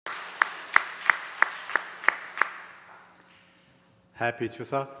Happy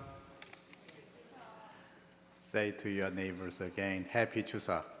Chuseok. Say to your neighbors again, Happy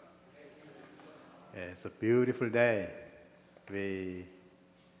Chuseok. It's a beautiful day. We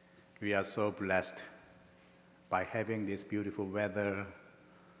are so blessed by having this beautiful weather,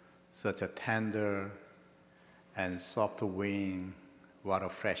 such a tender and soft wind, what a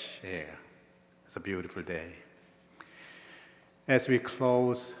fresh air. It's a beautiful day. As we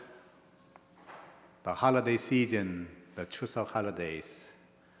close the holiday season, the Chuseok holidays,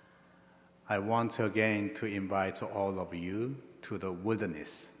 I want again to invite all of you to the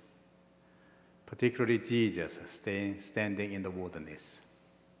wilderness, particularly Jesus standing in the wilderness.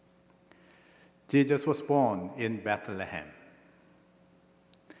 Jesus was born in Bethlehem.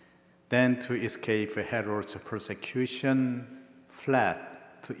 Then, to escape Herod's persecution, fled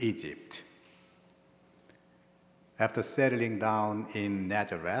to Egypt. After settling down in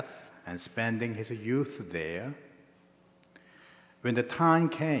Nazareth and spending his youth there, when the time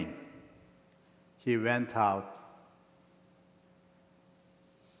came, he went out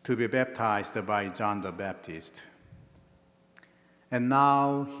to be baptized by John the Baptist. And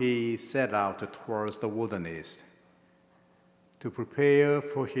now he set out towards the wilderness to prepare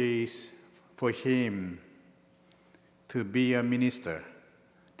for him to be a minister,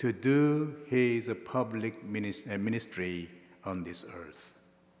 to do his public ministry on this earth.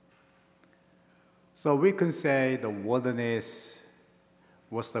 So we can say the wilderness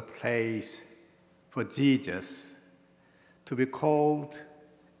was the place for Jesus to be called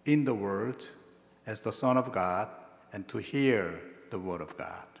in the world as the Son of God and to hear the Word of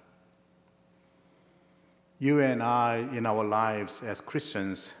God. You and I, in our lives as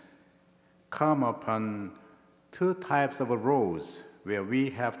Christians, come upon two types of roads where we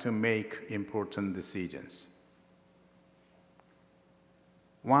have to make important decisions.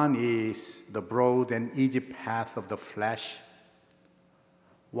 One is the broad and easy path of the flesh,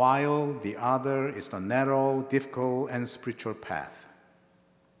 while the other is the narrow, difficult, and spiritual path.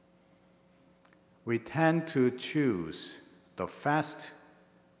 We tend to choose the fast,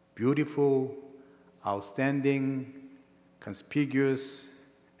 beautiful, outstanding, conspicuous,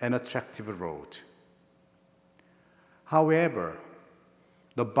 and attractive road. However,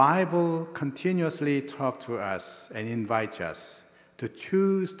 the Bible continuously talks to us and invites us to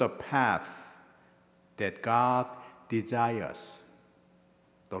choose the path that God desires,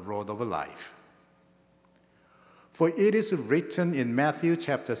 the road of life. For it is written in Matthew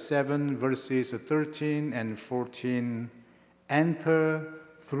chapter 7, verses 13 and 14, "Enter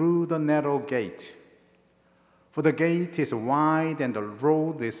through the narrow gate. For the gate is wide and the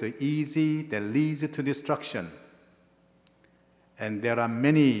road is easy that leads to destruction. And there are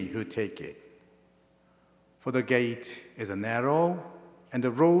many who take it. For the gate is narrow and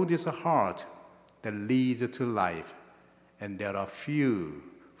the road is hard that leads to life, and there are few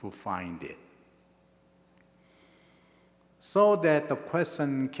who find it." So that the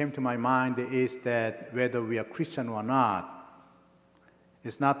question came to my mind is that whether we are Christian or not,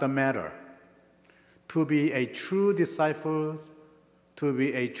 it's not the matter. To be a true disciple, to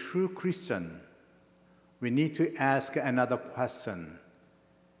be a true Christian, we need to ask another question: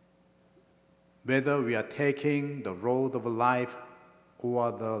 whether we are taking the road of life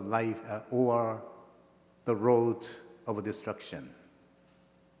or the road of destruction.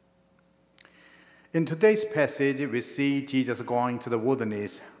 In today's passage, we see Jesus going to the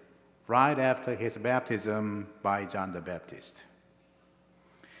wilderness right after his baptism by John the Baptist.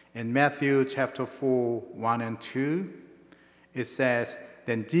 In Matthew chapter 4, 1 and 2, it says,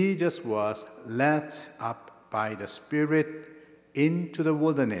 "Then Jesus was led up by the Spirit into the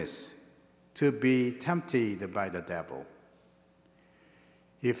wilderness to be tempted by the devil.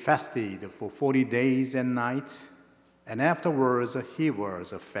 He fasted for 40 days and nights, and afterwards he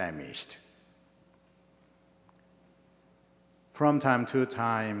was famished." From time to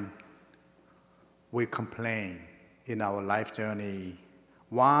time, we complain in our life journey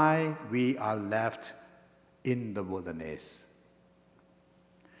why we are left in the wilderness.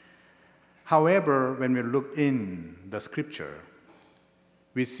 However, when we look in the scripture,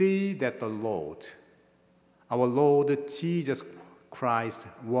 we see that the Lord, our Lord Jesus Christ,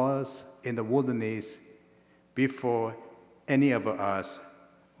 was in the wilderness before any of us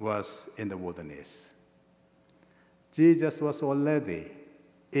was in the wilderness. Jesus was already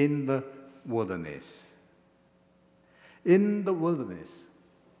in the wilderness. In the wilderness,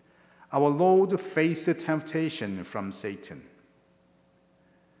 our Lord faced temptation from Satan.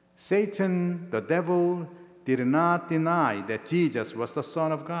 Satan, the devil, did not deny that Jesus was the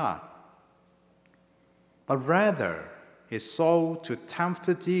Son of God, but rather he sought to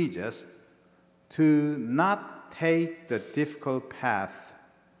tempt Jesus to not take the difficult path,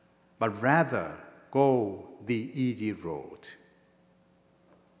 but rather go the easy road.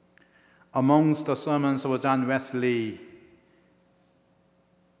 Amongst the sermons of John Wesley,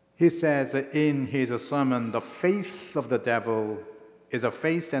 he says in his sermon, the faith of the devil is a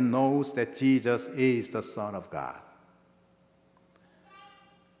faith that knows that Jesus is the Son of God.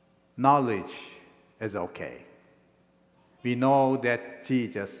 Knowledge is okay. We know that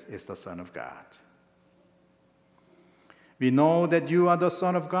Jesus is the Son of God. We know that you are the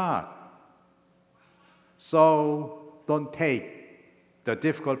Son of God. So don't take the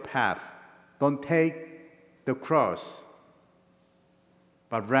difficult path. Don't take the cross,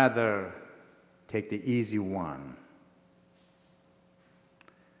 but rather take the easy one.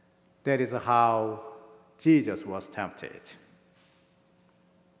 That is how Jesus was tempted.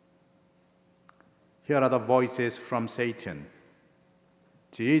 Here are the voices from Satan.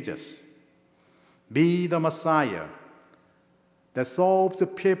 Jesus, be the Messiah that solves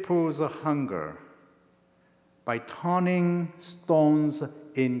people's hunger by turning stones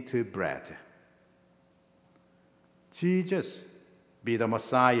into bread. Jesus, be the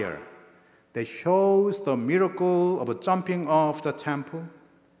Messiah that shows the miracle of jumping off the temple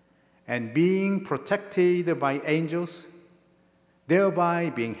and being protected by angels, thereby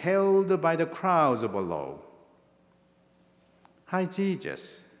being held by the crowds below. Hi,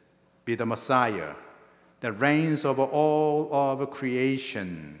 Jesus, be the Messiah that reigns over all of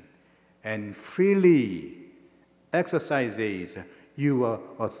creation and freely exercises your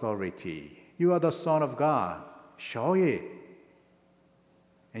authority. You are the Son of God. Show it.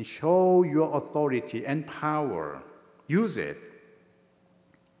 And show your authority and power. Use it.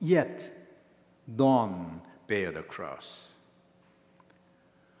 Yet, don't bear the cross.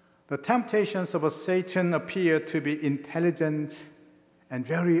 The temptations of Satan appear to be intelligent and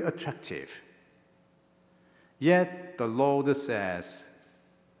very attractive. Yet the Lord says,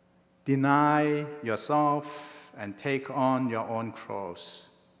 deny yourself and take on your own cross.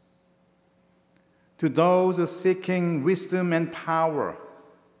 To those seeking wisdom and power,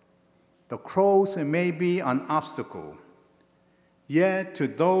 the cross may be an obstacle. Yet to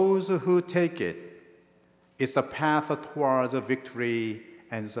those who take it, it's the path towards victory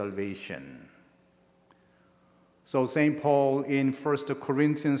and salvation. So St. Paul in 1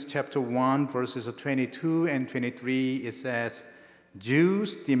 Corinthians chapter 1, verses 22 and 23, it says,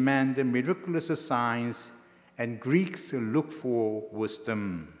 Jews demand miraculous signs, and Greeks look for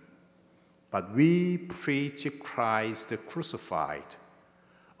wisdom. But we preach Christ crucified,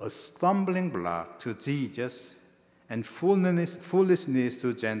 a stumbling block to Jesus and foolishness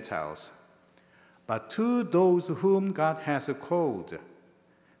to Gentiles. But to those whom God has called,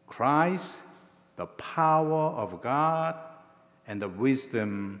 Christ, the power of God and the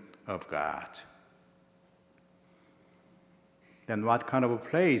wisdom of God. Then what kind of a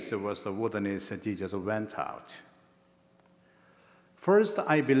place was the wilderness that Jesus went out? First,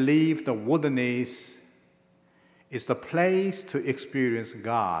 I believe the wilderness is the place to experience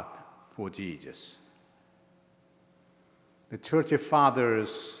God for Jesus. The church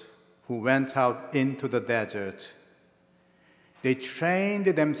fathers who went out into the desert, they trained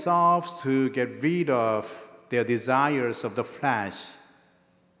themselves to get rid of their desires of the flesh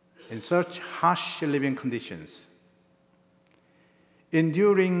in such harsh living conditions,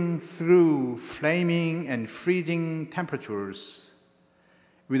 enduring through flaming and freezing temperatures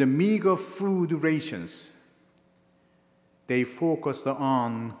with meager food rations. They focused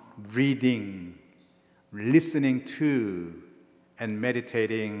on reading, listening to, and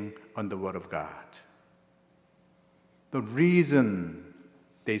meditating on the Word of God. The reason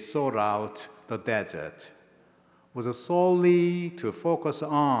they sought out the desert was solely to focus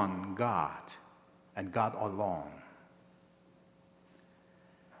on God and God alone.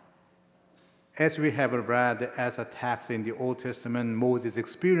 As we have read as a text in the Old Testament, Moses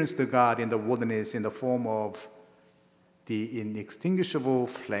experienced God in the wilderness in the form of the inextinguishable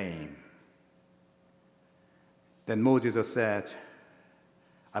flame. Then Moses said,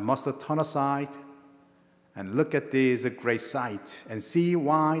 I must turn aside and look at this great sight and see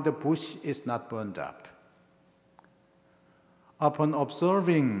why the bush is not burned up. Upon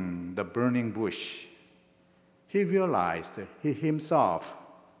observing the burning bush, he realized he himself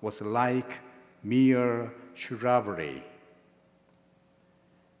was like mere shrubbery.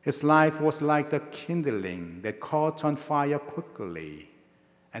 His life was like the kindling that caught on fire quickly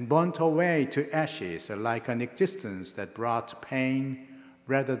and burnt away to ashes, like an existence that brought pain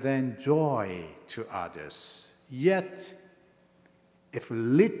rather than joy to others. Yet, if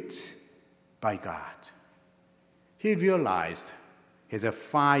lit by God, he realized his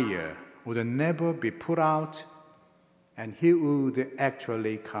fire would never be put out and he would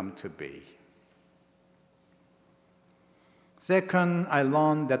actually come to be. Second, I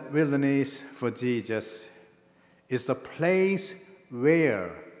learned that wilderness for Jesus is the place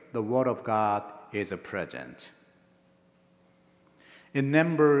where the Word of God is present. In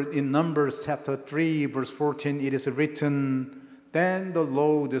Numbers chapter 3, verse 14, it is written, "Then the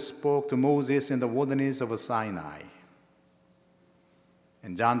Lord spoke to Moses in the wilderness of Sinai."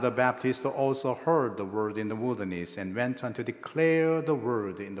 And John the Baptist also heard the word in the wilderness and went on to declare the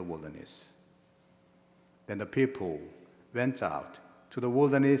word in the wilderness. Then the people went out to the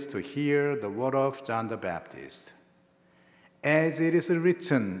wilderness to hear the word of John the Baptist. As it is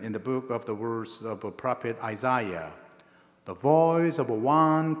written in the book of the words of the prophet Isaiah, the voice of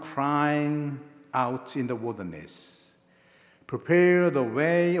one crying out in the wilderness, "Prepare the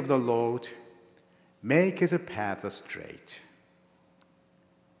way of the Lord, make his path straight."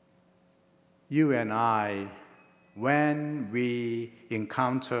 You and I, when we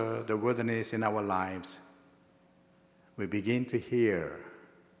encounter the wilderness in our lives, we begin to hear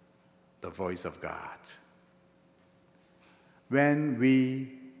the voice of God. When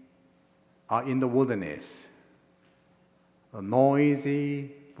we are in the wilderness, the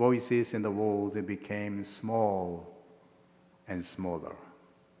noisy voices in the world became small and smaller.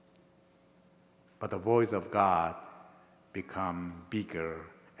 But the voice of God became bigger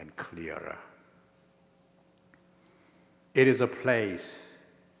and clearer. It is a place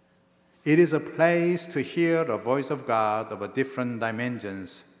to hear the voice of God of different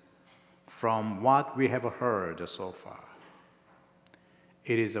dimensions from what we have heard so far.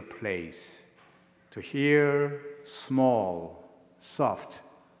 It is a place to hear small, soft,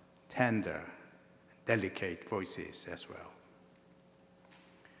 tender, delicate voices as well.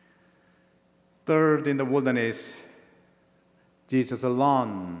 Third, in the wilderness, Jesus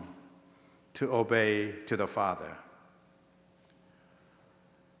learned to obey to the Father.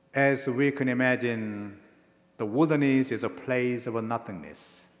 As we can imagine, the wilderness is a place of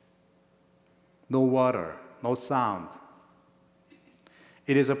nothingness. No water, no sound.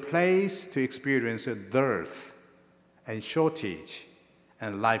 It is a place to experience dearth and shortage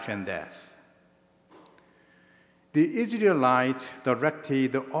and life and death. The Israelites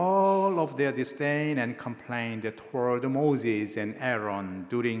directed all of their disdain and complaint toward Moses and Aaron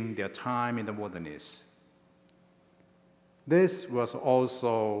during their time in the wilderness. This was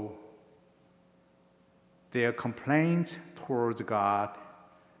also their complaint towards God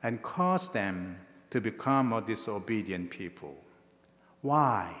and caused them to become a disobedient people.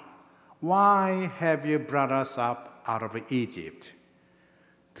 Why? Why have you brought us up out of Egypt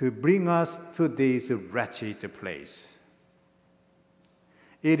to bring us to this wretched place?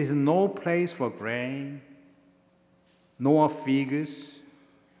 It is no place for grain, nor figs,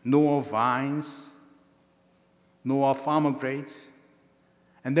 nor vines, nor pomegranates,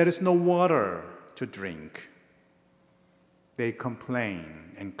 and there is no water to drink. They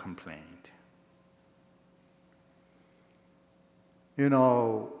complained and complained. You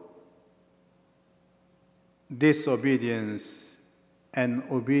know, disobedience and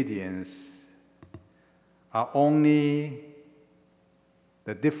obedience are only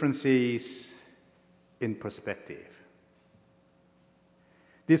the differences in perspective.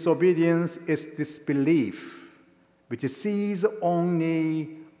 Disobedience is disbelief, which sees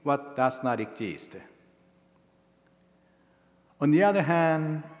only what does not exist. On the other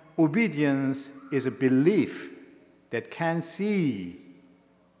hand, obedience is a belief that can see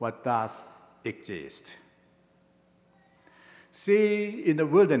what does exist. See, in the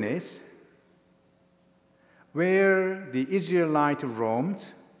wilderness, where the Israelites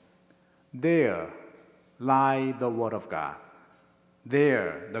roamed, there lie the Word of God.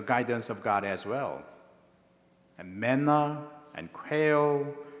 There, the guidance of God as well. And manna and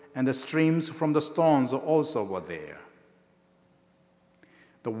quail and the streams from the stones also were there.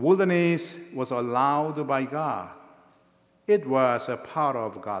 The wilderness was allowed by God. It was a part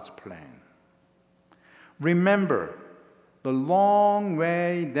of God's plan. Remember the long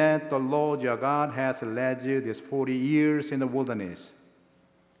way that the Lord your God has led you these 40 years in the wilderness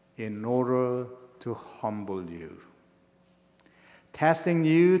in order to humble you, testing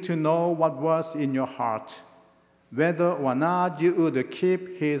you to know what was in your heart, whether or not you would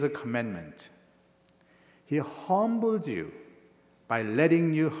keep his commandment. He humbled you by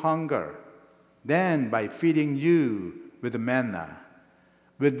letting you hunger, then by feeding you with manna,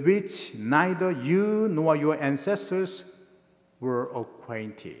 with which neither you nor your ancestors were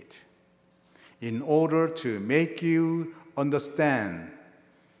acquainted, in order to make you understand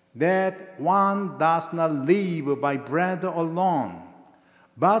that one does not live by bread alone,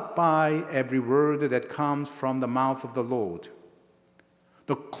 but by every word that comes from the mouth of the Lord.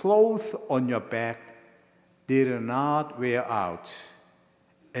 The clothes on your back did not wear out,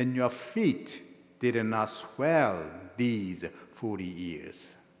 and your feet did not swell these 40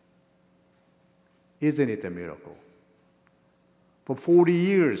 years. Isn't it a miracle? For 40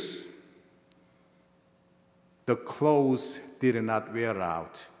 years, the clothes did not wear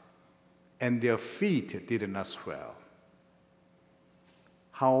out, and their feet did not swell.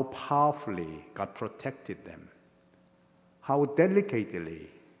 How powerfully God protected them. How delicately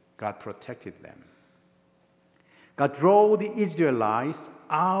God protected them. God drove the Israelites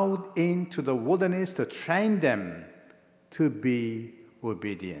out into the wilderness to train them to be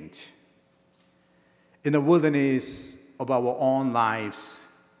obedient. In the wilderness of our own lives,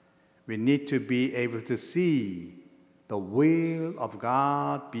 we need to be able to see the will of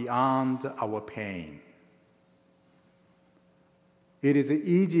God beyond our pain. It is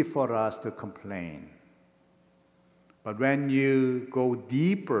easy for us to complain. But when you go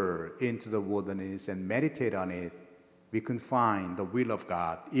deeper into the wilderness and meditate on it, we can find the will of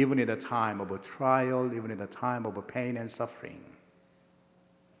God, even in a time of a trial, even in a time of a pain and suffering.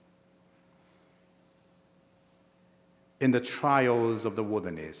 In the trials of the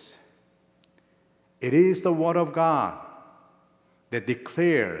wilderness, it is the Word of God that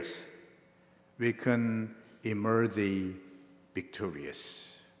declares we can emerge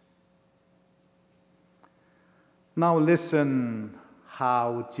victorious. Now listen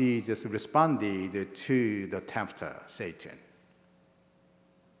how Jesus responded to the tempter, Satan.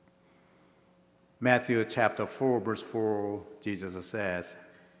 Matthew chapter 4, verse 4, Jesus says,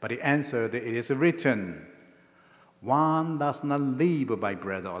 "But he answered, it is written, one does not live by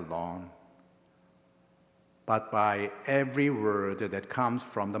bread alone, but by every word that comes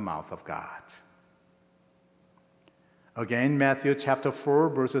from the mouth of God." Again, Matthew chapter 4,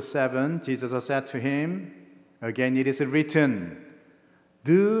 verse 7, Jesus said to him, "Again it is written,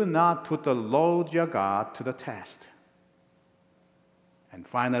 do not put the Lord your God to the test." And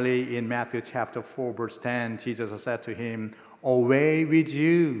finally, in Matthew chapter 4, verse 10, Jesus said to him, "Away with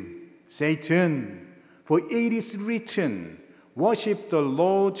you, Satan, for it is written, worship the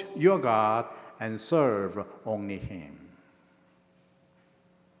Lord your God and serve only him."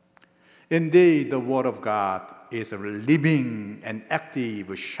 Indeed, the Word of God is living and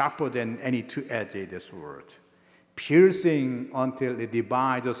active, sharper than any two-edged sword, piercing until it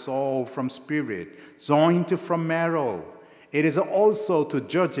divides the soul from spirit, joint from marrow. It is also to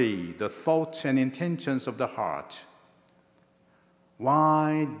judge the thoughts and intentions of the heart.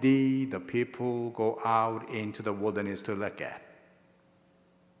 Why did the people go out into the wilderness to look at?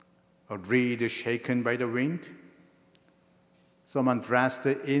 A reed shaken by the wind? Someone dressed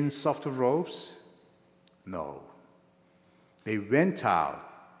in soft robes? No. They went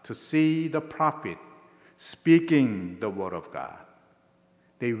out to see the prophet speaking the word of God.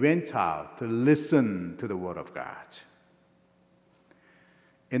 They went out to listen to the word of God.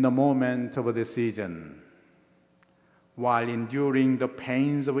 In the moment of a decision, while enduring the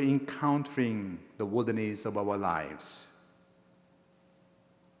pains of encountering the wilderness of our lives,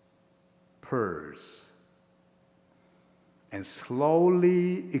 pause and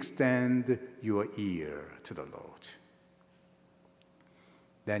slowly extend your ear to the Lord.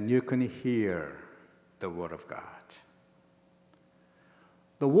 Then you can hear the word of God.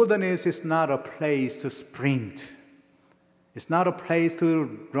 The wilderness is not a place to sprint. It's not a place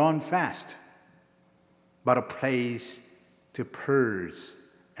to run fast, but a place to pause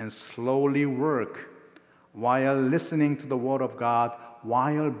and slowly work while listening to the word of God,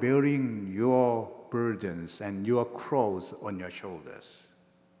 while bearing your burdens and your cross on your shoulders.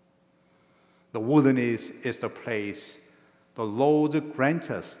 The wilderness is the place the Lord grants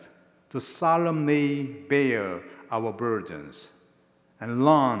us to solemnly bear our burdens and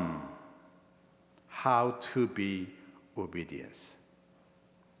learn how to be obedient.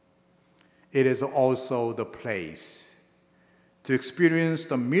 It is also the place to experience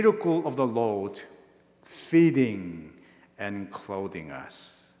the miracle of the Lord feeding and clothing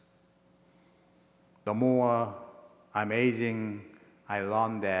us. The more I'm aging, I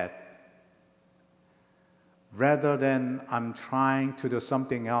learn that rather than I'm trying to do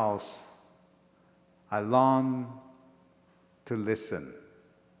something else, I learn to listen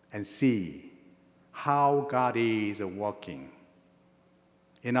and see how God is working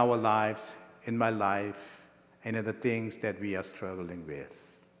in our lives, in my life, and in the things that we are struggling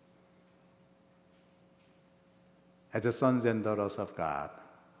with. As the sons and daughters of God,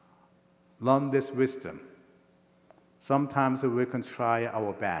 learn this wisdom. Sometimes we can try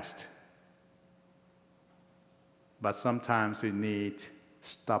our best, but sometimes we need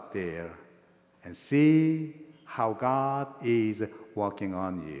stop there and see how God is working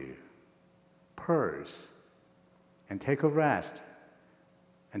on you. Pause and take a rest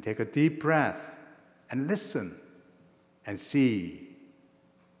and take a deep breath and listen and see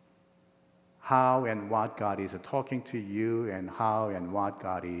how and what God is talking to you and how and what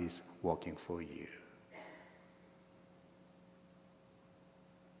God is working for you.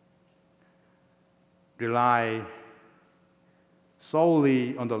 Rely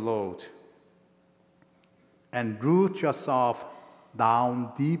solely on the Lord and root yourself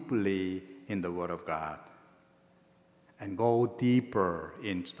down deeply in the Word of God and go deeper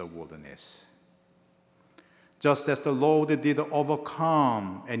into the wilderness. Just as the Lord did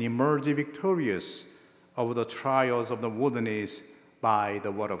overcome and emerge victorious over the trials of the wilderness by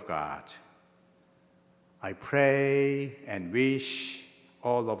the Word of God, I pray and wish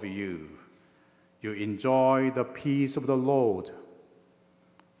all of you enjoy the peace of the Lord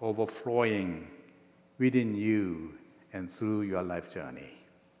overflowing within you and through your life journey.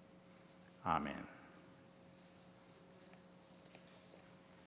 Amen.